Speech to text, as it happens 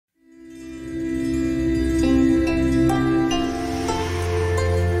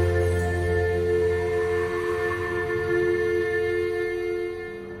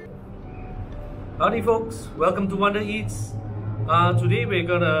Howdy folks, welcome to Wonder Eats. Today we're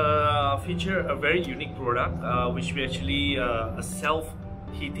gonna feature a very unique product which we actually a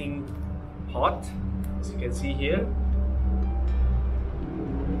self-heating pot, as you can see here.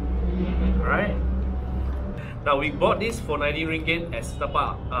 Alright. Now we bought this for 90 ringgit at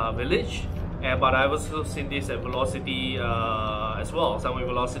Setapak Village, but I've also seen this at Velocity as well, Sunway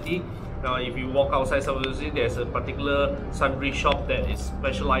Velocity. Now if you walk outside Sunway Velocity, there's a particular sundry shop that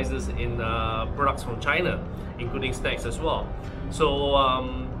specializes in products from China, including snacks as well. So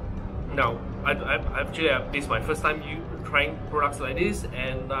now this is my first time trying products like this,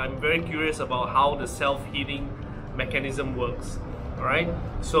 and I'm very curious about how the self-heating mechanism works. Alright,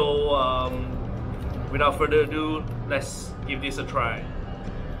 so without further ado, let's give this a try.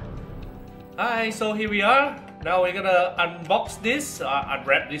 Hi, so here we are. Now we're gonna unbox this,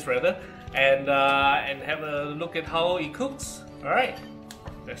 unwrap this rather, and have a look at how it cooks. Alright,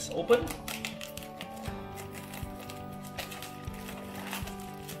 let's open.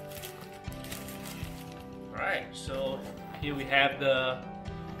 Alright, so here we have the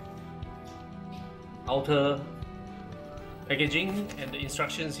outer packaging and the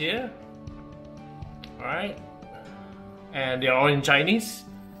instructions here. Alright, and they are all in Chinese.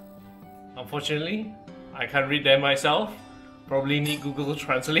 Unfortunately, I can't read them myself. Probably need Google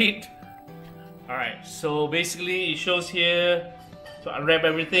Translate. Alright, so basically it shows here to unwrap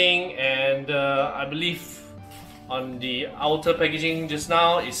everything, and I believe on the outer packaging just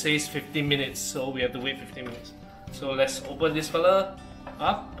now it says 15 minutes, so we have to wait 15 minutes. So let's open this fella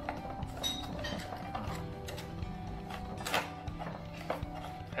up.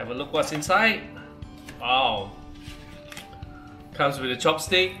 Have a look what's inside. Wow. Comes with the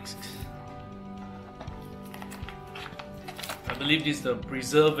chopsticks. I believe these are the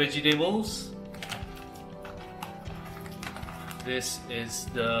preserved vegetables. This is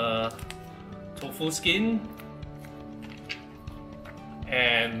the tofu skin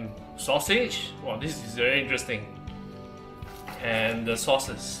and sausage. Wow, this is very interesting. And the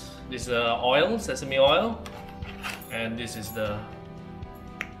sauces. This is oil, sesame oil, and this is the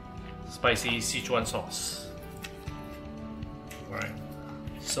spicy Sichuan sauce. Alright,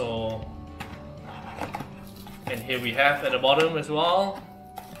 so, and here we have at the bottom as well,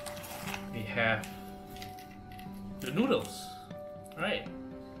 we have the noodles. Alright,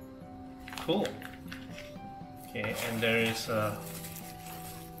 cool. Okay, and there is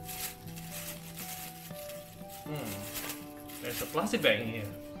there's a plastic bag in here.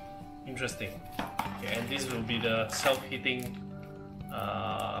 Interesting. Okay, and this will be the self-heating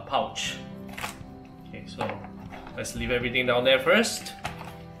pouch. Okay, so let's leave everything down there first.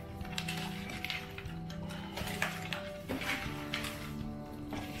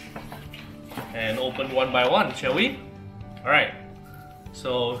 And open one by one, shall we? Alright,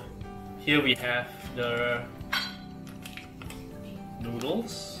 so here we have the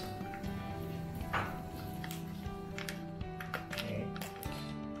noodles. Okay.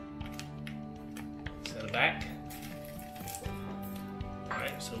 Set it back.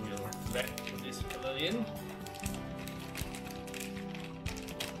 Alright, so we'll put this filler in.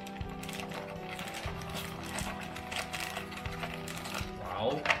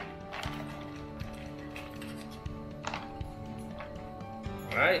 Wow.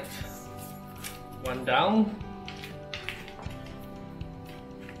 Alright, one down.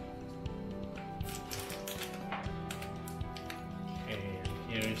 And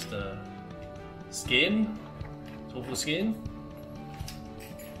here is the skin, tofu skin.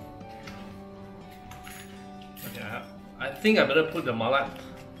 Okay, I think I better put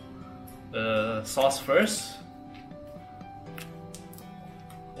the sauce first.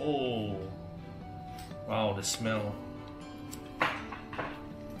 Oh, wow, the smell.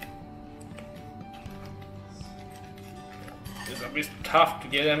 It's a bit tough to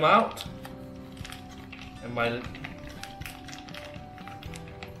get them out. And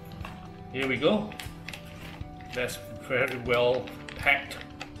here we go. That's very well packed.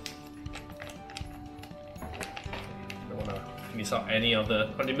 Don't want to miss out any of the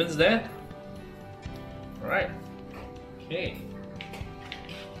condiments there. Alright. Okay.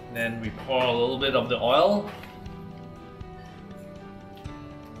 Then we pour a little bit of the oil.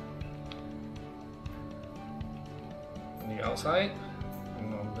 On the outside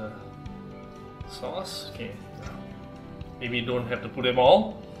and on the sauce. Okay. Maybe you don't have to put them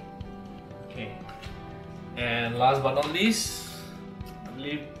all. Okay. And last but not least, I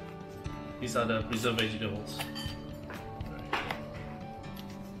believe these are the preserved vegetables.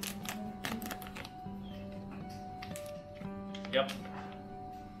 Yep.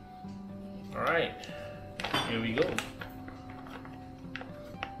 Alright, here we go.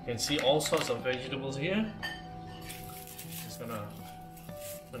 can see all sorts of vegetables here. Just gonna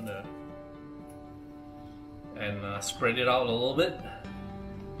open and spread it out a little bit.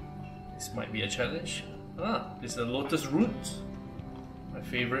 This might be a challenge. This is a lotus root, my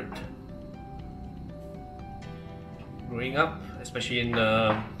favorite. Growing up, especially in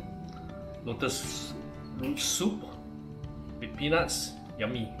lotus root soup with peanuts,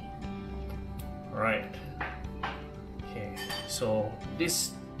 yummy. Alright. Okay, so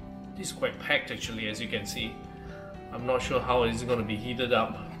this is quite packed actually, as you can see. I'm not sure how it's going to be heated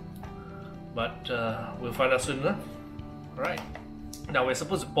up, but we'll find out soon enough. Alright. Now we're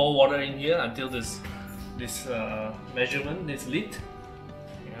supposed to pour water in here until this measurement, this lid.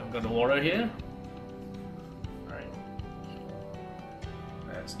 Okay, I've got the water here. Alright.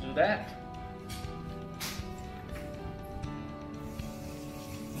 Let's do that.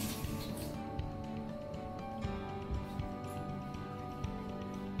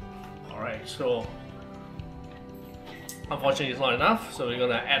 Alright, so unfortunately it's not enough, so we're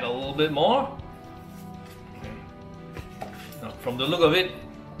gonna add a little bit more. Okay. Now, from the look of it,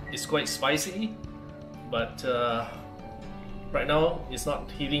 it's quite spicy, but right now it's not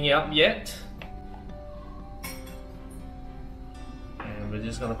heating up yet. And we're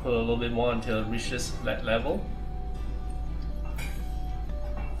just gonna put a little bit more until it reaches that level,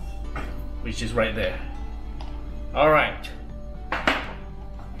 which is right there. Alright.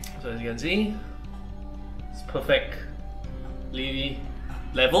 So as you can see, it's perfectly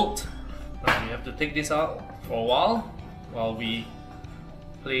leveled. Now we have to take this out for a while we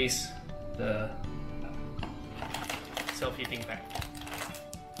place the self-heating pack.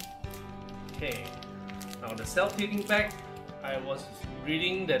 Okay, now the self-heating pack, I was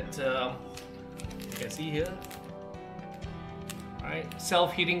reading that you can see here. Alright,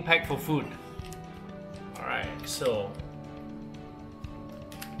 self-heating pack for food. Alright, so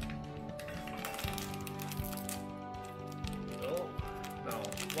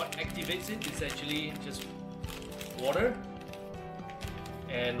what activates it is actually just water,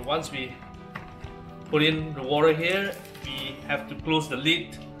 and once we put in the water here, we have to close the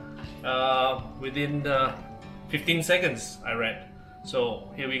lid within 15 seconds, I read.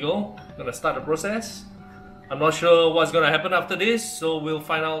 So here we go, I'm gonna start the process. I'm not sure what's gonna happen after this, so we'll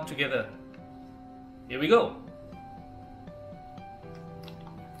find out together. Here we go.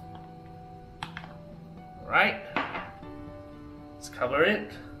 Alright, let's cover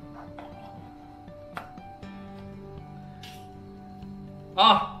it.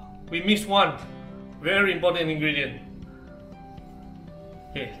 We missed one very important ingredient.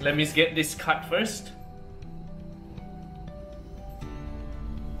 Okay, let me get this cut first.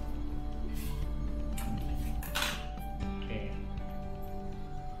 Okay.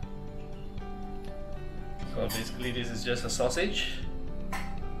 So basically this is just a sausage.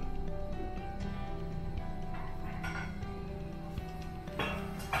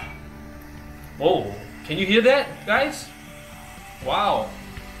 Oh, can you hear that, guys? Wow.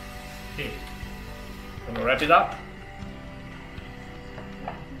 Okay, I'm gonna wrap it up.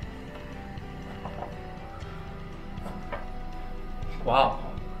 Wow.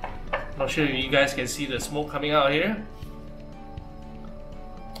 Not sure if you guys can see the smoke coming out here.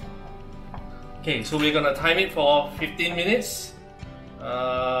 Okay, so we're gonna time it for 15 minutes.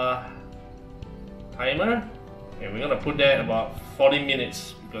 Timer. Okay, we're gonna put that about 40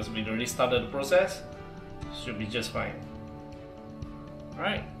 minutes because we already started the process. Should be just fine.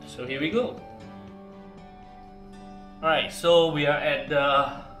 Alright, so here we go. Alright, so we are at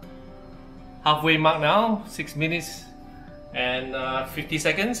the halfway mark now, 6 minutes and 50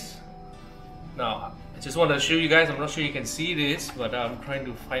 seconds. Now, I just want to show you guys, I'm not sure you can see this, but I'm trying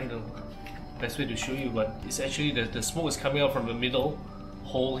to find the best way to show you, but it's actually the smoke is coming out from the middle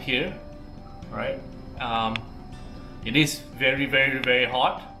hole here. Alright, it is very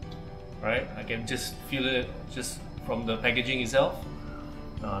hot. Right, I can just feel it just from the packaging itself.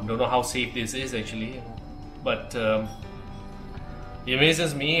 Don't know how safe this is actually, but it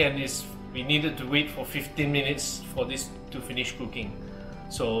amazes me, and we needed to wait for 15 minutes for this to finish cooking.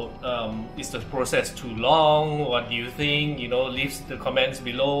 So is the process too long? What do you think? You know, leave the comments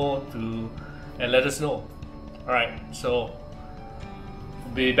below and let us know. Alright, so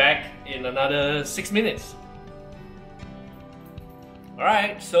we'll be back in another 6 minutes.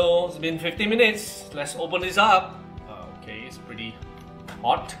 Alright, so it's been 15 minutes. Let's open this up. Okay, it's pretty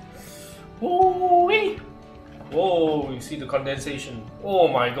hot. Woo-wee! Whoa, you see the condensation. Oh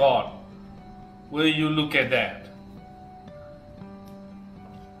my god. Will you look at that?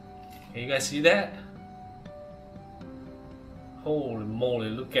 Can you guys see that? Holy moly,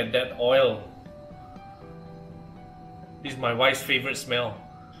 look at that oil. This is my wife's favorite smell.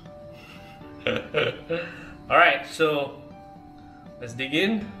 Alright, so let's dig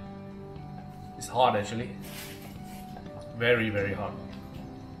in. It's hot actually. Very, very hot.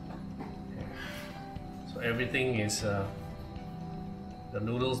 Okay. So everything is the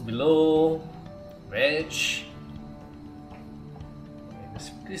noodles below, veg.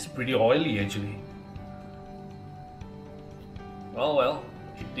 This is pretty oily actually. Oh well,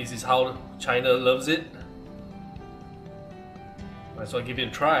 if this is how China loves it, might as well give it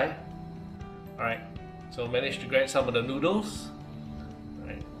a try. Alright, so managed to grab some of the noodles.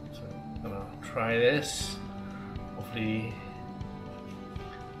 Alright, so I'm gonna try this. Hopefully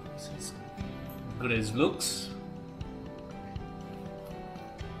it's as good as it looks.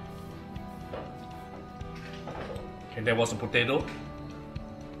 And there was a potato.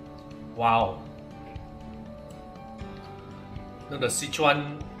 Wow. The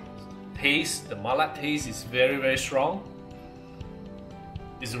Sichuan taste, the Mala taste is very, very strong.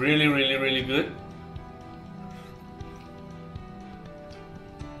 It's really, really, really good.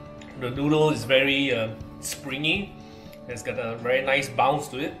 The noodle is very springy. It's got a very nice bounce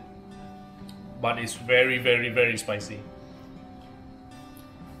to it, but it's very, very, very spicy.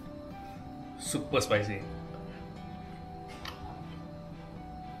 Super spicy.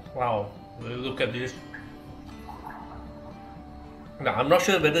 Wow, look at this. Now, I'm not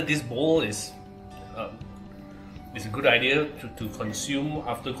sure whether this bowl is a good idea to consume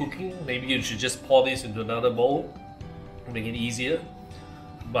after cooking. Maybe you should just pour this into another bowl to make it easier.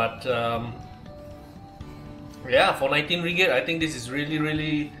 But yeah, for 19 ringgit, I think this is really,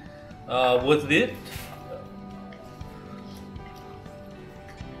 really worth it.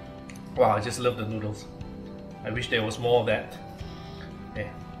 Wow, I just love the noodles. I wish there was more of that. Okay.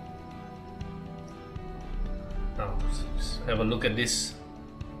 Now, just have a look at this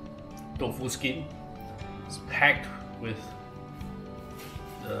tofu skin. It's packed with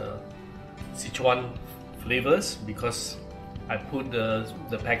the Sichuan flavors because I put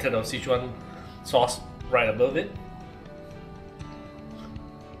the packet of Sichuan sauce right above it.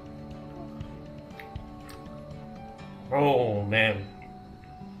 Oh man,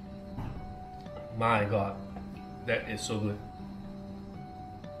 my god, that is so good.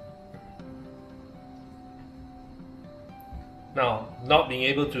 Now, not being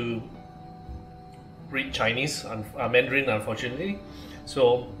able to read Chinese, Mandarin unfortunately,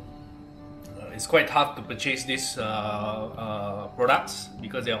 so it's quite hard to purchase these products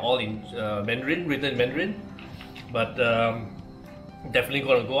because they're all in Mandarin, written in Mandarin. But definitely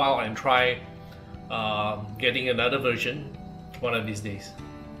gonna go out and try getting another version one of these days.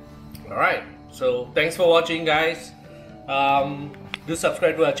 Alright, so thanks for watching guys. Do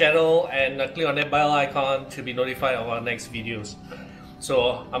subscribe to our channel and click on that bell icon to be notified of our next videos.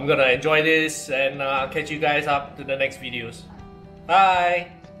 So I'm gonna enjoy this and catch you guys up to the next videos.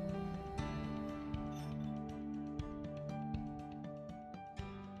 Bye!